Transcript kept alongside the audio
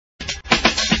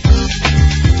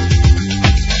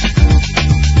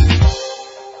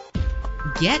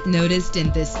Get noticed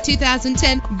in this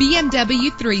 2010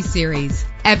 BMW 3 Series.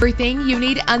 Everything you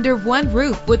need under one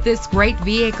roof with this great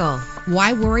vehicle.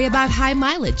 Why worry about high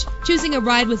mileage? Choosing a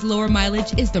ride with lower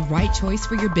mileage is the right choice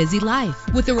for your busy life.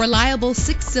 With a reliable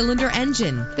 6-cylinder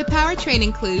engine, the powertrain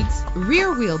includes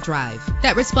rear-wheel drive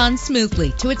that responds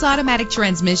smoothly to its automatic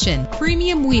transmission.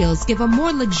 Premium wheels give a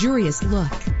more luxurious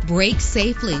look. Brake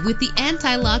safely with the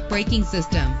anti-lock braking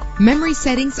system. Memory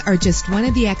settings are just one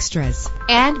of the extras.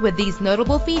 And with these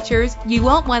notable features, you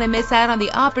won't want to miss out on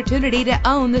the opportunity to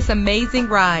own this amazing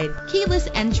ride. Keyless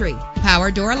entry,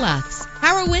 power door locks,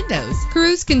 power windows,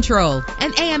 cruise control,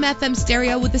 an AM/FM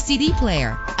stereo with a CD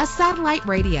player, a satellite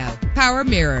radio, power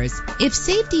mirrors. If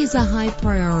safety is a high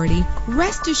priority,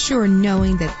 rest assured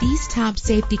knowing that these top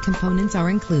safety components are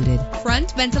included.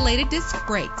 Front ventilated disc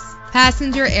brakes,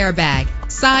 passenger airbag,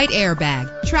 side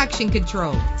airbag, traction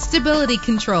control, stability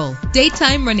control,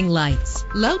 daytime running lights,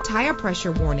 low tire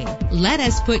pressure warning. Let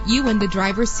us put you in the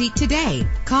driver's seat today.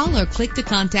 Call or click to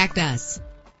contact us.